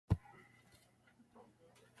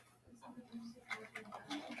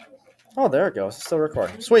Oh, there it goes. It's still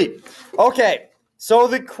recording. Sweet. Okay. So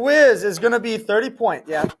the quiz is going to be 30 points.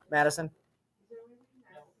 Yeah, Madison.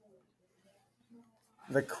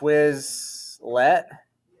 The Quizlet.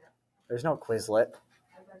 There's no Quizlet.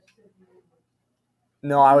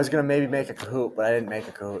 No, I was going to maybe make a Kahoot, but I didn't make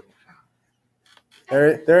a Kahoot.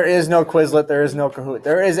 There is no Quizlet. There is no Kahoot.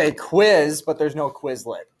 There is a quiz, but there's no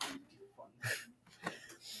Quizlet.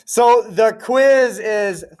 So the quiz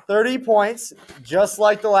is 30 points, just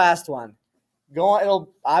like the last one.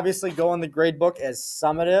 It'll obviously go in the grade book as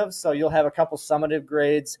summative, so you'll have a couple summative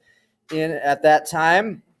grades in at that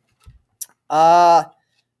time.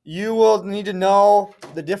 You will need to know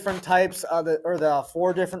the different types of the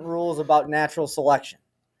 4 different rules about natural selection.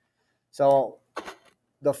 So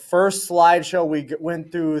the first slideshow we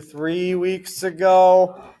went through 3 weeks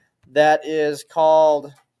ago, that is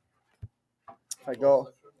called, if I go,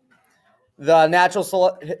 the natural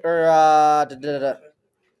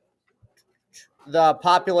the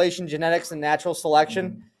population genetics and natural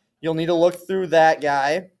selection. You'll need to look through that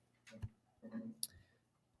guy.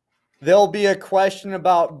 There'll be a question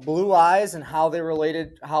about blue eyes and how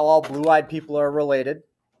all blue-eyed people are related.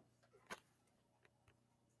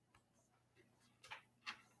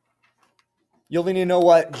 You'll need to know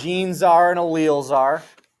what genes are and alleles are.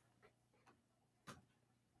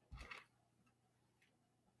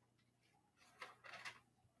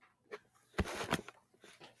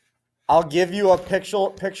 I'll give you a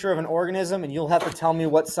picture of an organism, and you'll have to tell me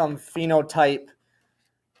what some phenotype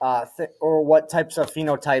or what types of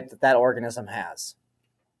phenotype that organism has.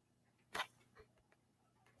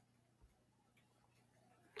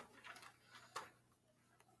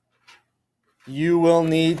 You will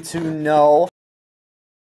need to know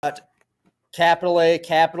what capital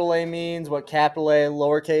A means, what capital A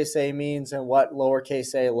lowercase a means, and what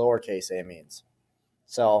lowercase a means.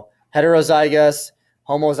 So heterozygous,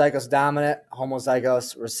 homozygous dominant,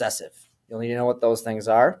 homozygous recessive. You'll need to know what those things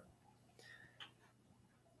are.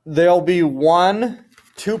 There'll be one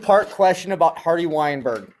 2-part question about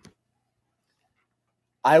Hardy-Weinberg.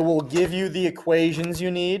 I will give you the equations you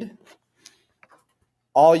need.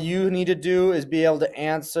 All you need to do is be able to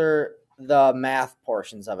answer the math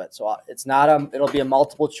portions of it. So it'll be a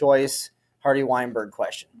multiple choice Hardy-Weinberg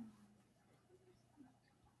question.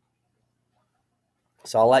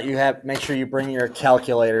 So I'll let you make sure you bring your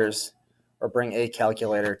calculators or bring a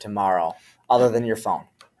calculator tomorrow other than your phone.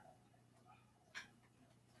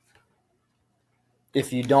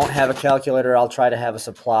 If you don't have a calculator, I'll try to have a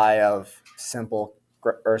supply of simple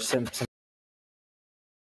question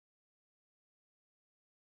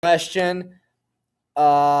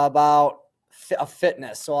about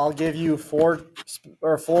fitness. So I'll give you four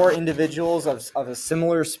individuals of a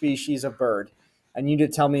similar species of bird, and you need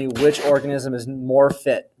to tell me which organism is more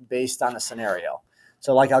fit based on a scenario.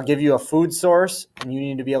 So like I'll give you a food source, and you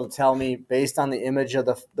need to be able to tell me based on the image of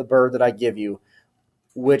the bird that I give you,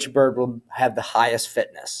 which bird will have the highest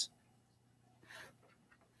fitness.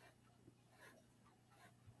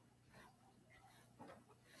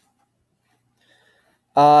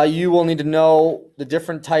 You will need to know the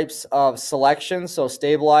different types of selection, so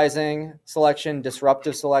stabilizing selection,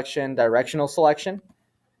 disruptive selection, directional selection.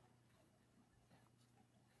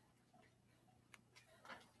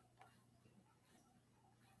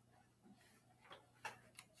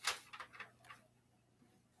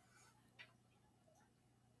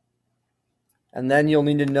 And then you'll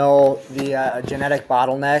need to know the genetic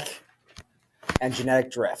bottleneck and genetic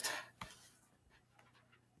drift.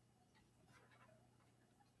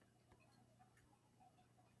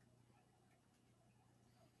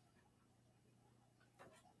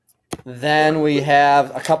 Then we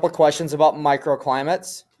have a couple questions about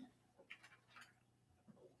microclimates.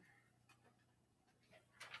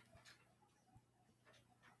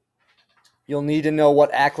 You'll need to know what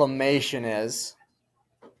acclimation is.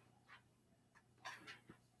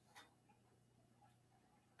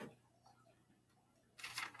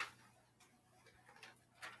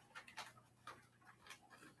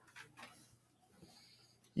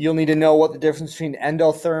 You'll need to know what the difference between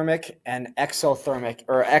endothermic and exothermic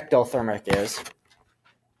or ectothermic is.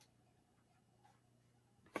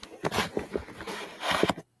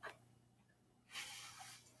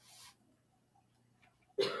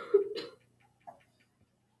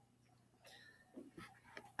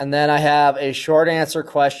 And then I have a short answer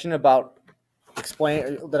question about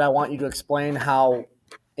I want you to explain how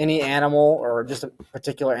any animal or just a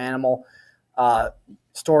particular animal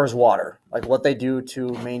stores water, like what they do to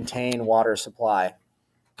maintain water supply.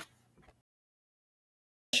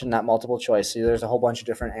 Not multiple choice. So there's a whole bunch of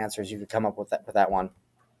different answers you could come up with that one.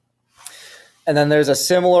 And then there's a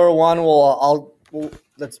similar one.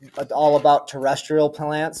 That's all about terrestrial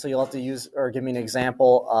plants. So you'll have to use or give me an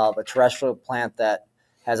example of a terrestrial plant that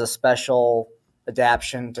has a special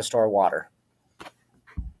adaptation to store water.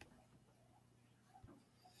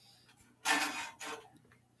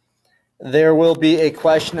 There will be a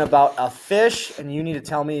question about a fish, and you need to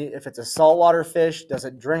tell me if it's a saltwater fish, does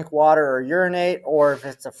it drink water or urinate, or if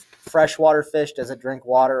it's a freshwater fish, does it drink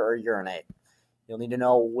water or urinate? You'll need to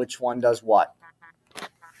know which one does what.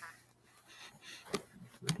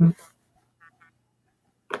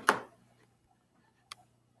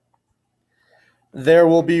 There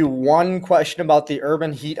will be one question about the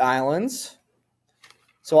urban heat islands.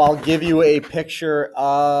 So I'll give you a picture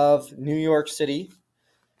of New York City,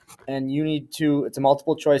 and you need to, it's a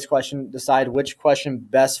multiple choice question, decide which question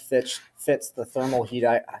best fits the thermal heat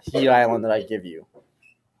island that I give you.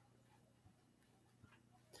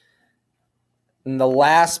 And the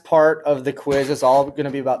last part of the quiz is all going to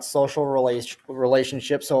be about social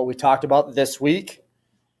relationships. So what we talked about this week.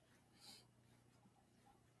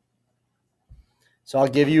 So I'll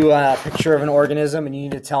give you a picture of an organism, and you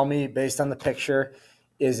need to tell me based on the picture,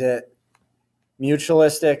 is it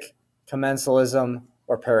mutualistic, commensalism,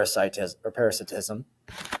 or parasitism?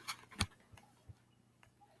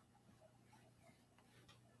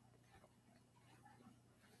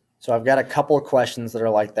 So I've got a couple of questions that are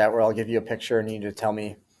like that, where I'll give you a picture and you need to tell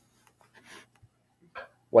me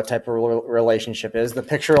what type of relationship is. The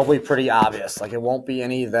picture will be pretty obvious. Like, it won't be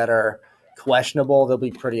any that are questionable. They'll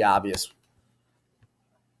be pretty obvious.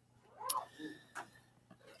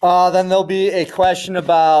 Then there'll be a question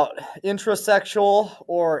about intrasexual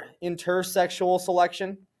or intersexual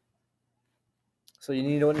selection. So you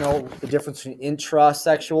need to know the difference between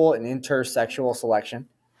intrasexual and intersexual selection.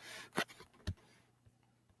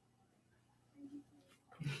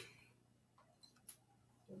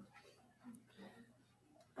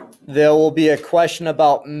 There will be a question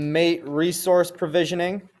about mate resource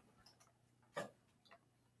provisioning.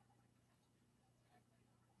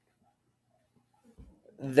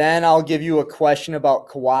 Then I'll give you a question about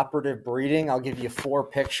cooperative breeding. I'll give you 4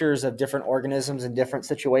 pictures of different organisms in different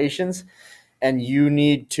situations, and you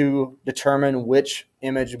need to determine which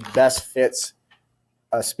image best fits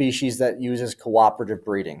a species that uses cooperative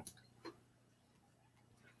breeding.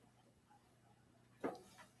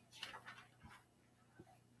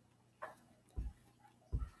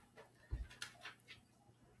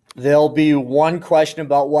 There'll be one question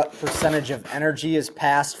about what percentage of energy is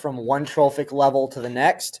passed from one trophic level to the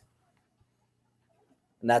next.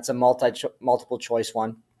 And that's a multiple choice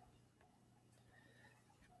one.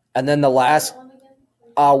 And then the last,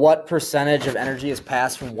 what percentage of energy is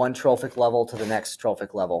passed from one trophic level to the next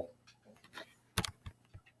trophic level?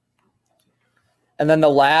 And then the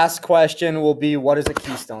last question will be, what is a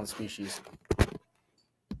keystone species?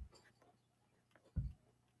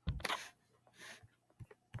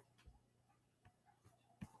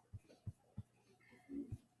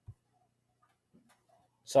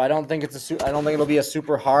 So I don't think it'll be a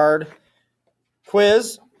super hard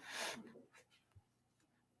quiz.